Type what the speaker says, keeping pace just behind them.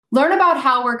Learn about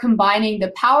how we're combining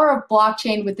the power of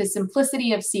blockchain with the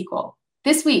simplicity of SQL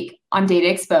this week on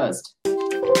Data Exposed.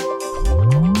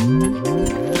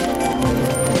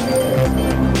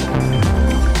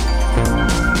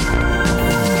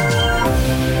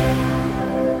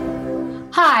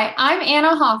 Hi, I'm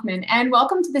Anna Hoffman, and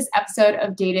welcome to this episode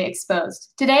of Data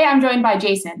Exposed. Today, I'm joined by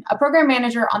Jason, a program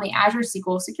manager on the Azure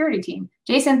SQL security team.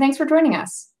 Jason, thanks for joining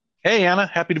us. Hey, Anna,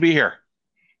 happy to be here.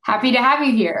 Happy to have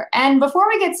you here. And before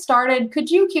we get started,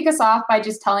 could you kick us off by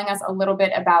just telling us a little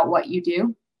bit about what you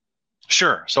do?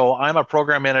 Sure. So I'm a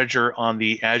program manager on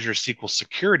the Azure SQL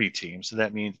security team. So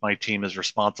that means my team is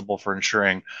responsible for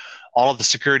ensuring all of the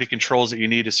security controls that you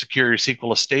need to secure your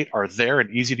SQL estate are there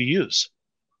and easy to use.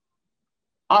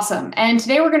 Awesome. And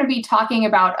today we're going to be talking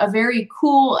about a very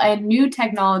cool and new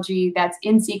technology that's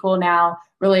in SQL now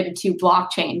related to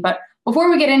blockchain. But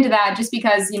before we get into that, just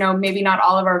because, maybe not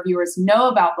all of our viewers know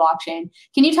about blockchain,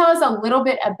 can you tell us a little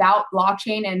bit about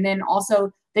blockchain and then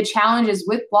also the challenges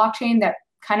with blockchain that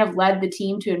kind of led the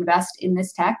team to invest in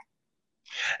this tech?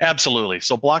 Absolutely.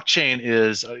 So blockchain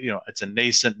is, it's a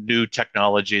nascent new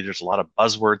technology. There's a lot of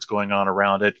buzzwords going on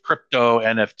around it, crypto,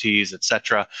 NFTs, et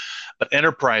cetera. But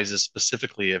enterprises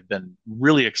specifically have been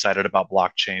really excited about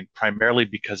blockchain, primarily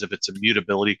because of its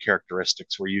immutability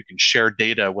characteristics, where you can share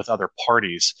data with other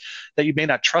parties that you may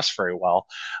not trust very well,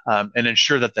 and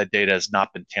ensure that that data has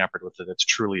not been tampered with, that it's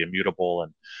truly immutable,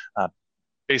 and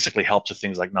basically helps with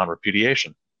things like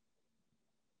non-repudiation.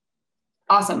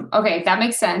 Awesome. Okay, that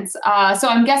makes sense. So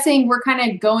I'm guessing we're kind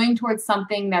of going towards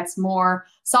something that's more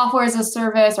software as a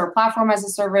service or platform as a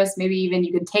service. Maybe even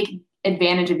you can take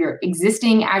advantage of your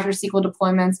existing Azure SQL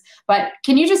deployments. But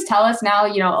can you just tell us now,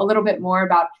 a little bit more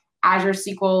about Azure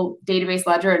SQL Database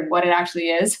Ledger and what it actually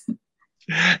is?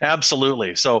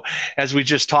 Absolutely. So as we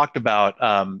just talked about,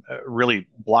 really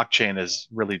blockchain has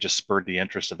really just spurred the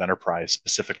interest of enterprise,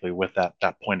 specifically with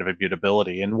that point of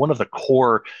immutability. And one of the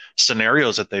core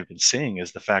scenarios that they've been seeing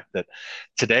is the fact that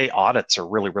today audits are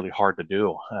really, really hard to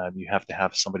do. You have to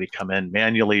have somebody come in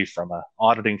manually from an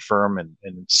auditing firm and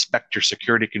inspect your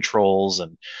security controls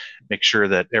and make sure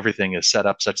that everything is set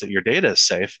up such that your data is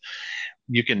safe.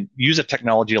 You can use a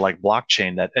technology like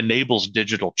blockchain that enables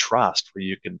digital trust, where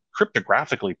you can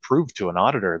cryptographically prove to an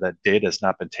auditor that data has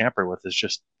not been tampered with, is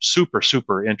just super,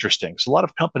 super interesting. So a lot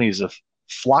of companies have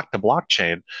flocked to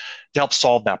blockchain to help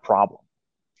solve that problem.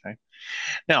 Okay.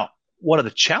 Now, one of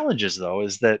the challenges, though,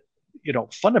 is that,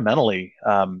 fundamentally,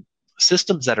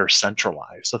 systems that are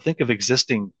centralized. So think of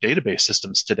existing database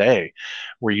systems today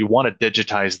where you want to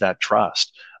digitize that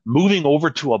trust. Moving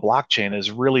over to a blockchain is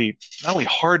really not only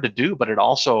hard to do, but it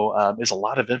also is a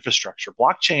lot of infrastructure.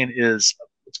 Blockchain is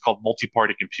what's called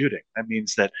multi-party computing. That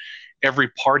means that every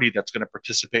party that's going to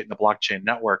participate in the blockchain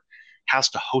network has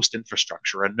to host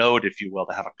infrastructure, a node, if you will,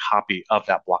 to have a copy of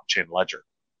that blockchain ledger.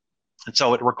 And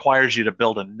so it requires you to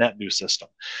build a net new system.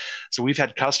 So we've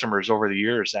had customers over the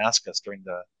years ask us during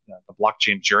the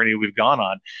blockchain journey we've gone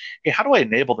on, hey, how do I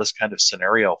enable this kind of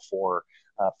scenario for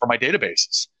my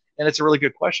databases? And it's a really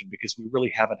good question because we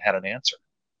really haven't had an answer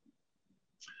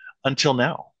until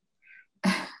now.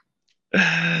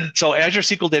 So Azure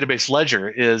SQL Database Ledger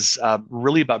is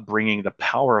really about bringing the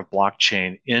power of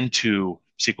blockchain into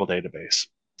SQL database.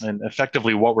 And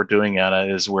effectively what we're doing,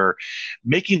 Anna, is we're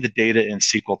making the data in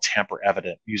SQL tamper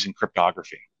evident using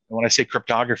cryptography. And when I say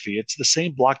cryptography, it's the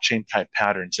same blockchain type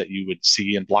patterns that you would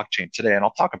see in blockchain today. And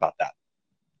I'll talk about that.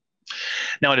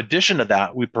 Now, in addition to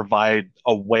that, we provide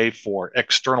a way for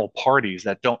external parties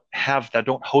that don't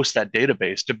host that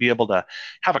database to be able to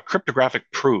have a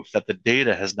cryptographic proof that the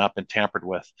data has not been tampered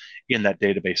with in that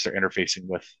database they're interfacing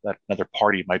with that another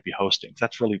party might be hosting. So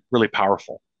that's really, really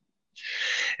powerful.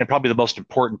 And probably the most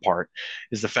important part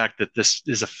is the fact that this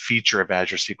is a feature of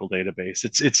Azure SQL Database.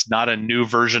 It's not a new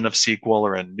version of SQL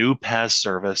or a new PaaS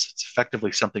service. It's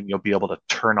effectively something you'll be able to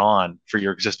turn on for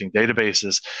your existing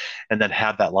databases and then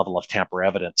have that level of tamper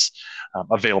evidence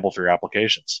available for your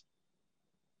applications.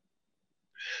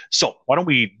 So why don't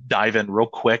we dive in real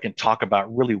quick and talk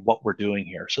about really what we're doing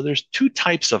here. So there's two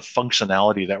types of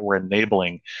functionality that we're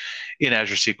enabling in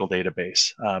Azure SQL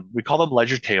Database. We call them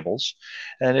ledger tables,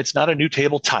 and it's not a new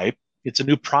table type. It's a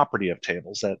new property of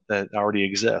tables that already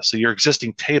exist. So your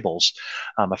existing tables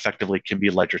effectively can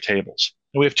be ledger tables.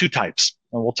 And we have two types.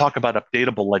 And we'll talk about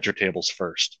updatable ledger tables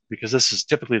first, because this is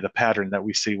typically the pattern that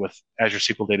we see with Azure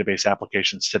SQL Database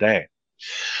applications today.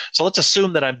 So let's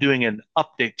assume that I'm doing an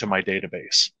update to my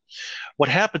database. What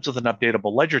happens with an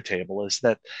updatable ledger table is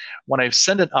that when I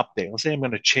send an update, let's say I'm going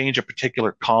to change a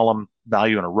particular column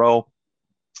value in a row,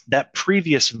 that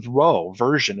previous row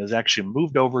version is actually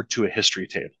moved over to a history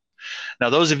table. Now,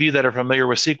 those of you that are familiar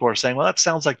with SQL are saying, well, that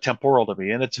sounds like temporal to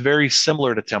me, and it's very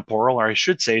similar to temporal, or I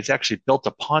should say it's actually built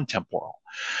upon temporal.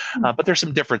 But there's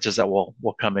some differences that will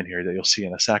come in here that you'll see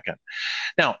in a second.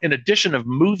 Now, in addition of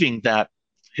moving that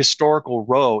historical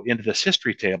row into this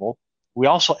history table, we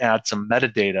also add some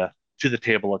metadata to the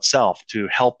table itself to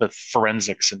help with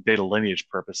forensics and data lineage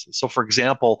purposes. So for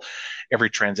example, every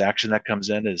transaction that comes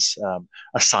in is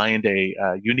assigned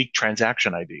a unique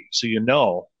transaction ID. So you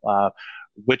know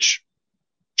which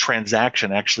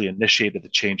transaction actually initiated the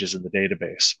changes in the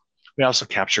database. We also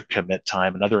capture commit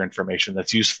time and other information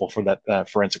that's useful for that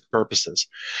forensic purposes.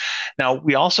 Now,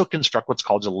 we also construct what's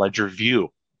called a ledger view.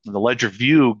 And the ledger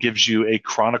view gives you a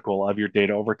chronicle of your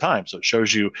data over time. So it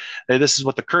shows you, hey, this is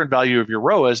what the current value of your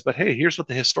row is, but hey, here's what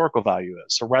the historical value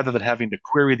is. So rather than having to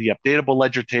query the updatable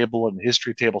ledger table and the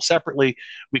history table separately,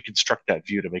 we construct that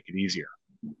view to make it easier.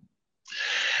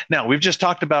 Now, we've just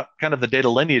talked about kind of the data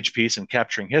lineage piece and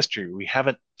capturing history. We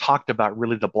haven't talked about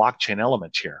really the blockchain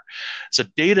element here. So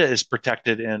data is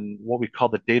protected in what we call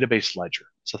the database ledger.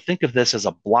 So think of this as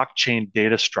a blockchain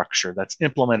data structure that's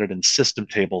implemented in system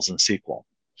tables in SQL.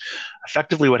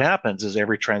 Effectively, what happens is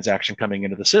every transaction coming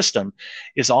into the system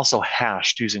is also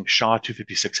hashed using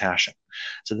SHA-256 hashing.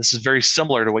 So this is very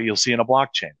similar to what you'll see in a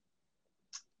blockchain.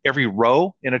 Every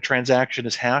row in a transaction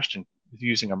is hashed and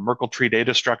using a Merkle tree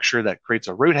data structure that creates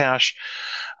a root hash.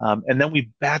 And then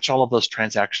we batch all of those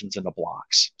transactions into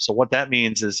blocks. So what that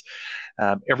means is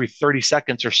every 30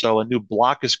 seconds or so, a new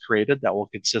block is created that will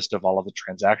consist of all of the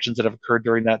transactions that have occurred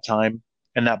during that time.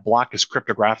 And that block is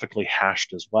cryptographically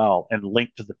hashed as well and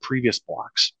linked to the previous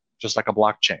blocks, just like a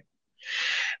blockchain.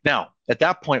 Now, at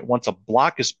that point, once a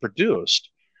block is produced,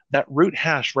 that root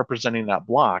hash representing that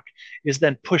block is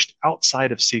then pushed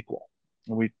outside of SQL.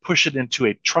 And we push it into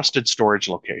a trusted storage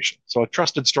location. So a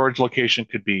trusted storage location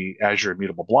could be Azure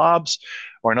Immutable Blobs,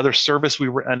 or another service we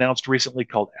announced recently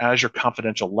called Azure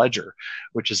Confidential Ledger,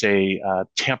 which is a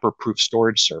tamper-proof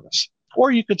storage service. Or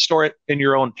you could store it in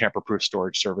your own tamper-proof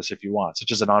storage service if you want,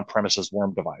 such as an on-premises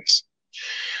worm device.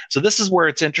 So this is where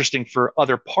it's interesting for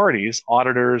other parties,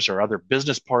 auditors or other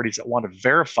business parties that want to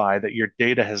verify that your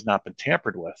data has not been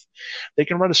tampered with. They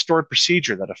can run a stored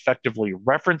procedure that effectively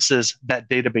references that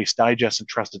database digest and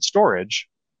trusted storage.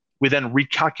 We then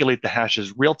recalculate the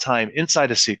hashes real time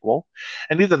inside of SQL,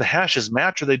 and either the hashes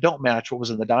match or they don't match what was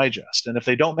in the digest. And if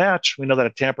they don't match, we know that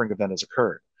a tampering event has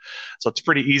occurred. So it's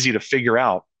pretty easy to figure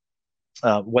out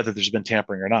whether there's been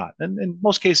tampering or not. And in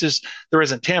most cases, there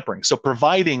isn't tampering. So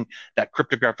providing that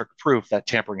cryptographic proof that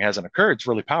tampering hasn't occurred is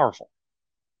really powerful.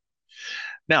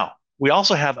 Now, we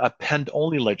also have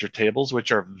append-only ledger tables,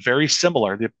 which are very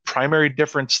similar. The primary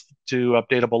difference to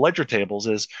updatable ledger tables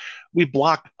is we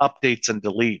block updates and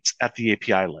deletes at the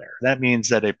API layer. That means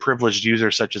that a privileged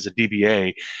user such as a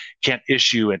DBA can't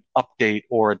issue an update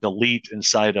or a delete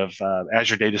inside of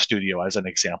Azure Data Studio, as an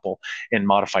example, and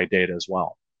modify data as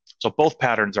well. So both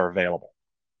patterns are available.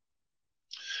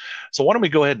 So why don't we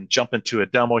go ahead and jump into a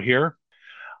demo here.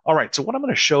 All right, so what I'm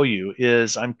going to show you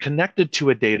is I'm connected to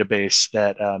a database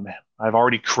that I've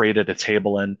already created a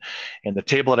table in. And the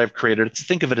table that I've created,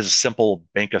 think of it as a simple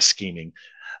bank of scheming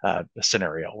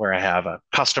scenario where I have a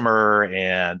customer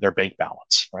and their bank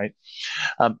balance, right?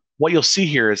 What you'll see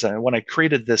here is when I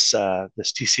created this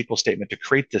T-SQL statement to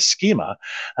create this schema,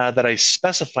 that I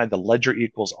specified the ledger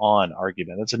equals on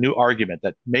argument. It's a new argument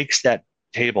that makes that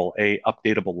table a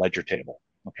updatable ledger table,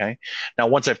 okay? Now,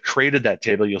 once I've created that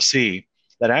table, you'll see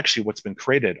that actually what's been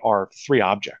created are three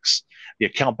objects: the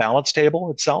account balance table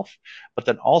itself, but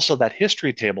then also that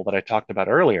history table that I talked about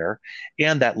earlier,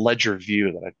 and that ledger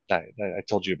view that I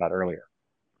told you about earlier.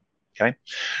 Okay,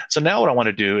 so now what I want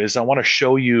to do is I want to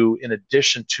show you, in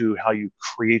addition to how you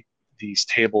create these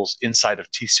tables inside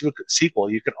of T-SQL,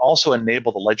 you can also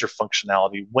enable the ledger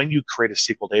functionality when you create a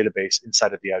SQL database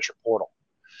inside of the Azure portal.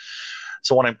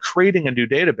 So when I'm creating a new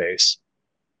database,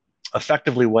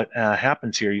 effectively what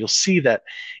happens here, you'll see that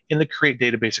in the Create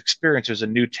Database Experience, there's a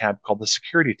new tab called the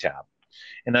Security tab.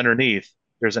 And underneath,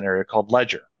 there's an area called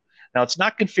Ledger. Now, it's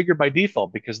not configured by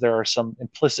default because there are some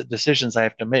implicit decisions I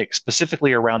have to make,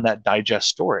 specifically around that digest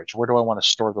storage. Where do I want to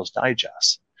store those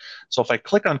digests? So if I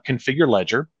click on Configure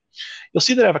Ledger, you'll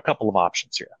see that I have a couple of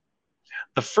options here.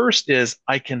 The first is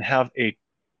I can have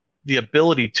the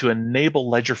ability to enable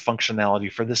ledger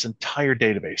functionality for this entire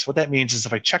database. What that means is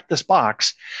if I check this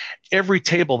box, every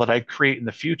table that I create in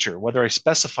the future, whether I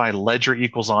specify ledger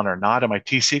equals on or not in my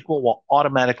T-SQL, will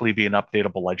automatically be an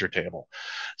updatable ledger table.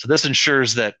 So this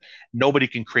ensures that nobody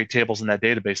can create tables in that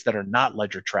database that are not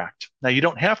ledger tracked. Now, you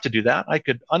don't have to do that. I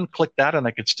could unclick that and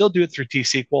I could still do it through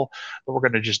T-SQL, but we're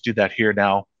going to just do that here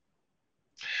now.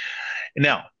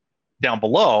 Now, Down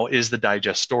below is the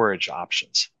digest storage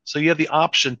options. So you have the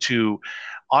option to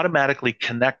automatically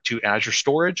connect to Azure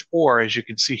Storage, or as you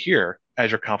can see here,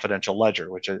 Azure Confidential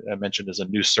Ledger, which I mentioned is a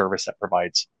new service that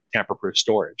provides tamper-proof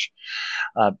storage.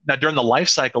 Now, during the life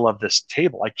cycle of this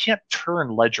table, I can't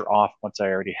turn Ledger off once I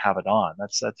already have it on.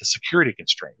 That's a security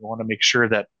constraint. We want to make sure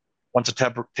that once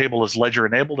a table is Ledger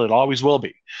enabled, it always will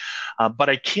be. But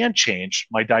I can change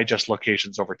my digest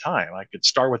locations over time. I could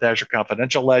start with Azure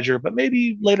Confidential Ledger, but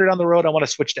maybe later down the road, I want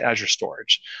to switch to Azure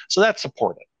Storage. So that's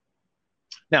supported.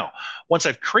 Now, once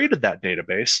I've created that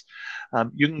database,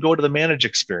 you can go to the Manage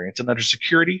experience, and under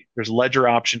Security, there's a Ledger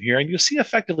option here, and you'll see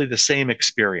effectively the same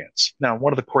experience. Now,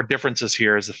 one of the core differences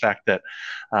here is the fact that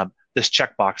this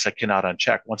checkbox I cannot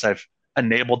uncheck. Once I've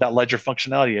enabled that Ledger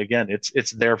functionality, again,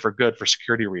 it's there for good for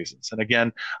security reasons. And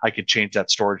again, I could change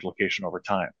that storage location over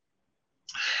time.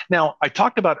 Now, I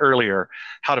talked about earlier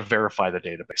how to verify the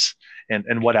database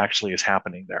and what actually is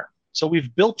happening there. So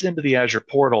we've built into the Azure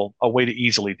portal a way to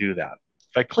easily do that.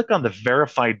 If I click on the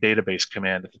Verify Database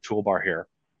command at the toolbar here,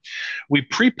 we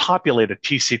pre-populate a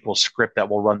T-SQL script that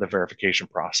will run the verification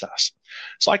process.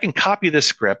 So I can copy this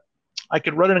script. I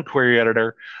can run it in Query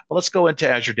Editor, but let's go into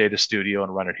Azure Data Studio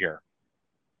and run it here.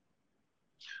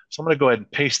 So I'm going to go ahead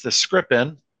and paste this script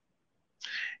in,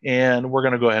 and we're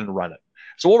going to go ahead and run it.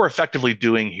 So what we're effectively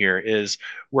doing here is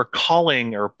we're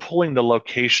calling or pulling the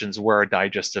locations where our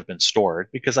digests have been stored,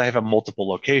 because I have multiple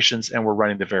locations and we're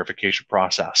running the verification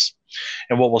process.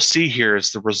 And what we'll see here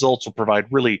is the results will provide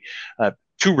really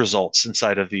two results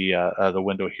inside of the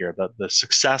window here: the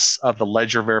success of the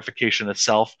Ledger verification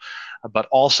itself, but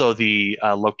also the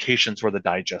locations where the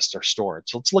digests are stored.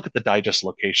 So let's look at the digest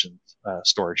location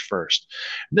storage first.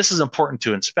 And this is important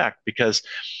to inspect because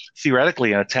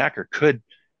theoretically an attacker could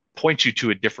point you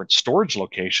to a different storage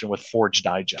location with forged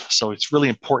digests. So it's really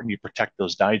important you protect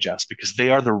those digests because they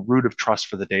are the root of trust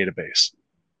for the database.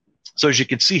 So as you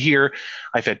can see here,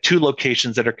 I've had two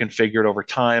locations that are configured over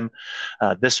time.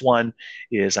 This one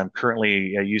is I'm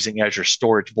currently using Azure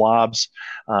Storage Blobs,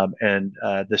 and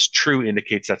this true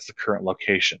indicates that's the current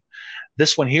location.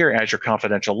 This one here, Azure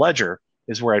Confidential Ledger,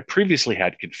 is where I previously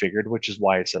had configured, which is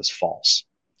why it says false.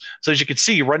 So as you can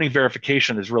see, running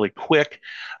verification is really quick.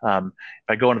 If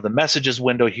I go into the messages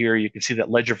window here, you can see that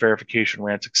Ledger verification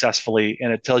ran successfully,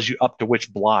 and it tells you up to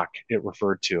which block it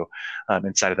referred to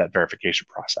inside of that verification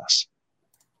process.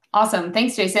 Awesome.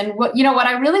 Thanks, Jason. What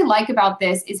I really like about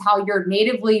this is how you're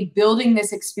natively building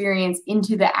this experience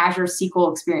into the Azure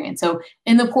SQL experience. So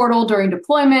in the portal during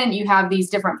deployment, you have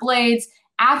these different blades.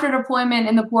 After deployment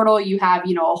in the portal, you have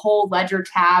a whole Ledger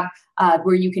tab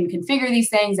where you can configure these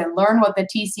things and learn what the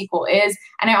T-SQL is.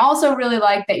 And I also really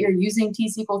like that you're using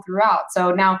T-SQL throughout.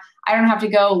 So now I don't have to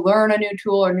go learn a new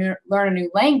tool or learn a new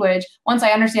language. Once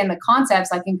I understand the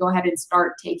concepts, I can go ahead and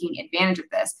start taking advantage of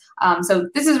this. So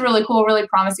this is really cool, really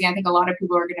promising. I think a lot of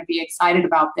people are going to be excited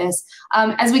about this.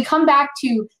 As we come back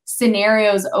to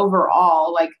scenarios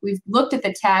overall, like we've looked at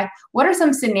the tech, what are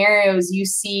some scenarios you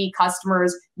see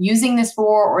customers using this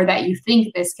for, or that you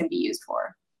think this can be used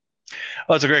for?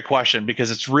 Well, that's a great question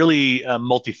because it's really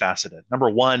multifaceted. Number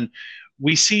one,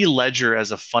 we see Ledger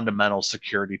as a fundamental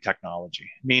security technology,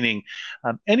 meaning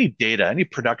any data, any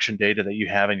production data that you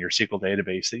have in your SQL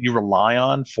database that you rely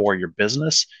on for your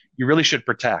business, you really should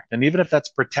protect. And even if that's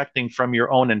protecting from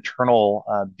your own internal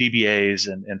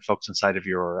DBAs and folks inside of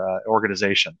your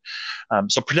organization.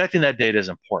 So protecting that data is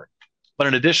important. But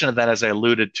in addition to that, as I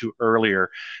alluded to earlier,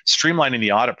 streamlining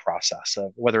the audit process,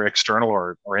 whether external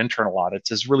or internal audits,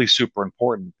 is really super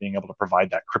important, being able to provide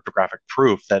that cryptographic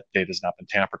proof that data has not been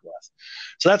tampered with.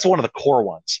 So that's one of the core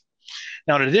ones.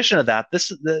 Now, in addition to that,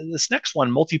 this next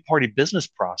one, multi-party business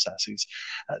processes.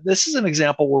 This is an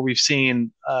example where we've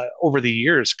seen over the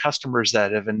years customers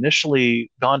that have initially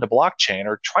gone to blockchain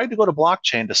or tried to go to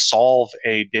blockchain to solve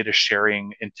a data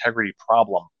sharing integrity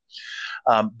problem.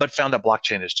 But found that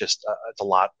blockchain is just it's a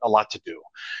lot to do,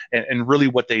 and really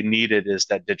what they needed is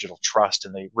that digital trust,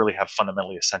 and they really have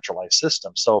fundamentally a centralized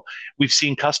system. So we've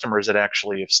seen customers that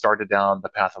actually have started down the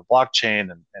path of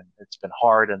blockchain, and it's been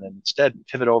hard, and then instead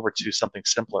pivot over to something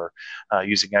simpler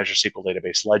using Azure SQL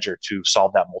Database Ledger to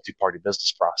solve that multi-party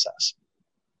business process.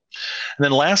 And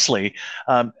then lastly,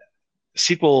 Azure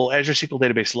SQL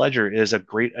Database Ledger is a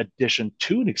great addition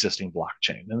to an existing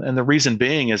blockchain. And the reason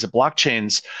being is that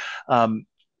blockchains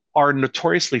are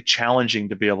notoriously challenging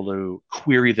to be able to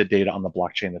query the data on the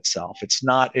blockchain itself. It's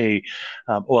not a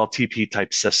OLTP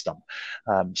type system.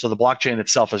 So the blockchain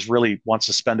itself wants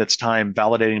to spend its time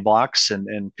validating blocks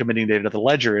and committing data to the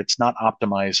ledger. It's not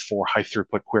optimized for high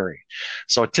throughput query.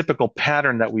 So a typical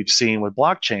pattern that we've seen with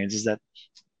blockchains is that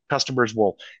customers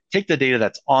will take the data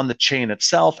that's on the chain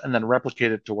itself and then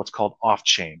replicate it to what's called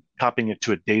off-chain, copying it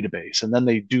to a database. And then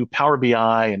they do Power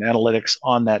BI and analytics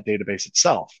on that database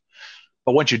itself.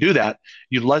 But once you do that,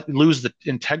 you lose the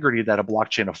integrity that a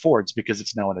blockchain affords because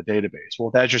it's now in a database.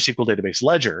 Well, with Azure SQL Database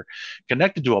Ledger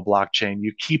connected to a blockchain,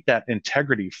 you keep that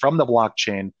integrity from the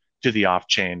blockchain to the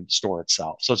off-chain store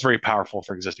itself. So it's very powerful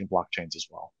for existing blockchains as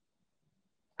well.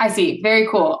 I see. Very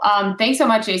cool. Thanks so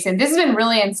much, Jason. This has been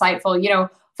really insightful.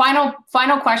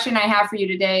 Final question I have for you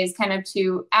today is kind of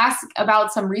to ask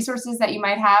about some resources that you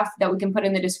might have that we can put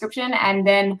in the description, and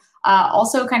then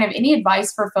also kind of any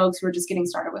advice for folks who are just getting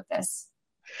started with this.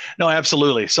 No,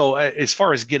 absolutely. So as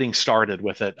far as getting started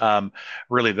with it,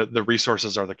 really the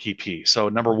resources are the key piece. So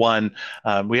number one,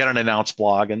 we had an announced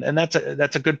blog, and that's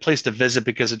a good place to visit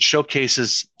because it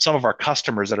showcases some of our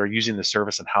customers that are using the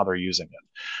service and how they're using it.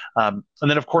 And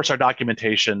then of course our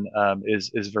documentation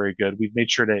is very good. We've made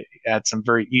sure to add some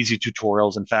very easy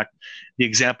tutorials. In fact, the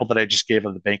example that I just gave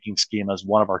of the banking schema is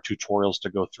one of our tutorials to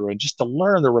go through and just to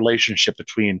learn the relationship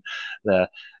between the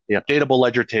updatable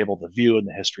ledger table, the view, and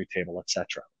the history table, et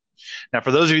cetera. Now,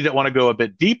 for those of you that want to go a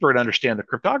bit deeper and understand the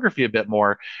cryptography a bit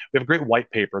more, we have a great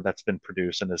white paper that's been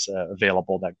produced and is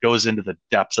available that goes into the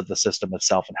depths of the system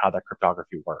itself and how that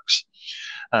cryptography works.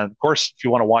 Of course, if you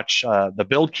want to watch the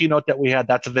build keynote that we had,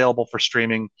 that's available for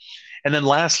streaming. And then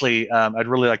lastly, I'd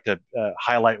really like to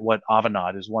highlight what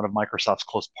Avanade, is one of Microsoft's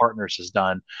close partners, has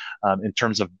done in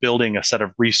terms of building a set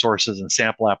of resources and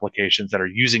sample applications that are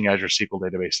using Azure SQL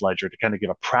Database Ledger to kind of give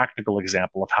a practical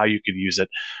example of how you could use it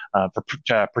for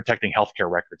protecting healthcare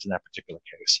records in that particular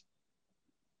case.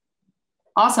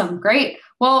 Awesome. Great.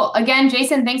 Well, again,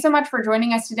 Jason, thanks so much for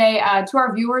joining us today. To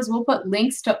our viewers, we'll put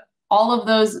links to all of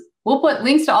those. We'll put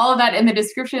links to all of that in the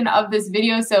description of this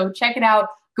video, so check it out.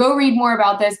 Go read more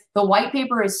about this. The white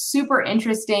paper is super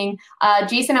interesting.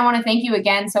 Jason, I want to thank you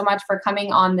again so much for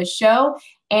coming on the show.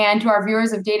 And to our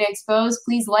viewers of Data Exposed,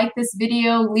 please like this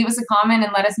video, leave us a comment,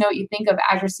 and let us know what you think of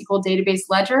Azure SQL Database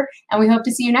Ledger. And we hope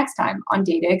to see you next time on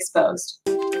Data Exposed.